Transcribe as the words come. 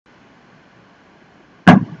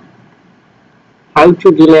How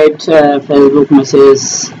to delete Facebook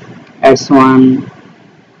message as one.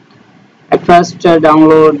 At first,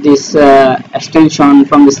 download this extension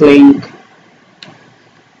from this link.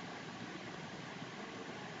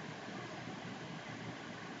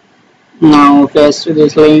 Now paste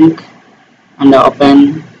this link and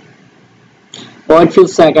open. Wait few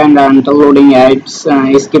seconds until loading ads,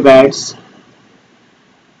 skip ads.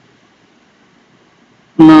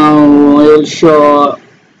 Now it will show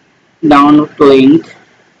download link.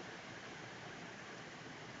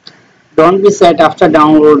 Don't be set after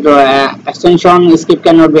download extension. Skip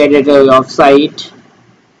cannot be added to your site.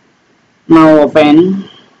 Now open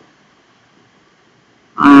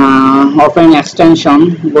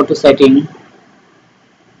extension. Go to setting.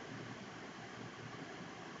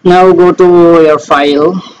 Now go to your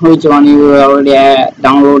file, which one you already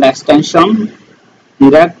download extension.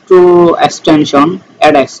 Drag to extension,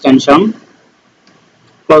 add extension.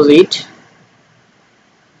 Close it.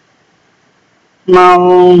 Now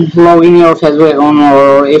log in your Facebook account,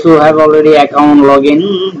 or if you have already account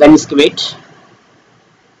login, then skip it.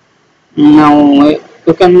 Now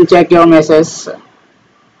you can check your message.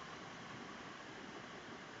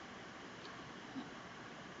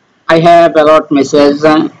 I have a lot message.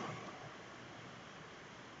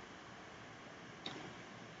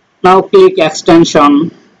 Now click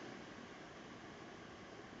extension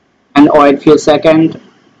and wait few seconds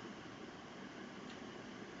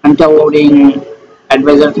until loading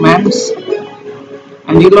advertisements,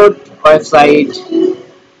 and reload website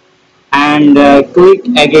and click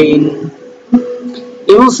again.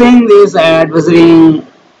 You will see this advertising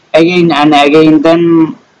again and again,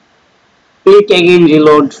 then click again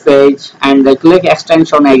reload page and click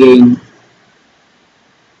extension again.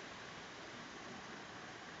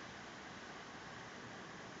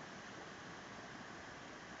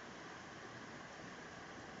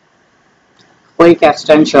 Click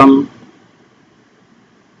extension.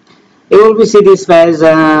 You will be see this page,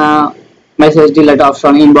 message delete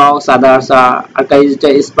option, inbox, others, archived,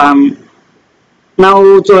 spam.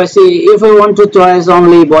 Now choice, if you want to choose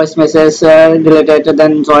only voice message deleted,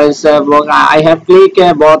 then choice block. I have clicked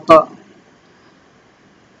both.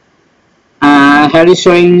 Here is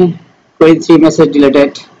showing 23 message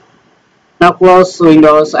deleted. Now close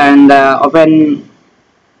Windows and open.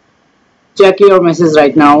 Check your message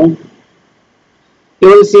right now. You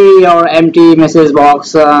will see your empty message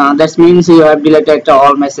box. That means you have deleted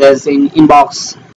all messages in inbox.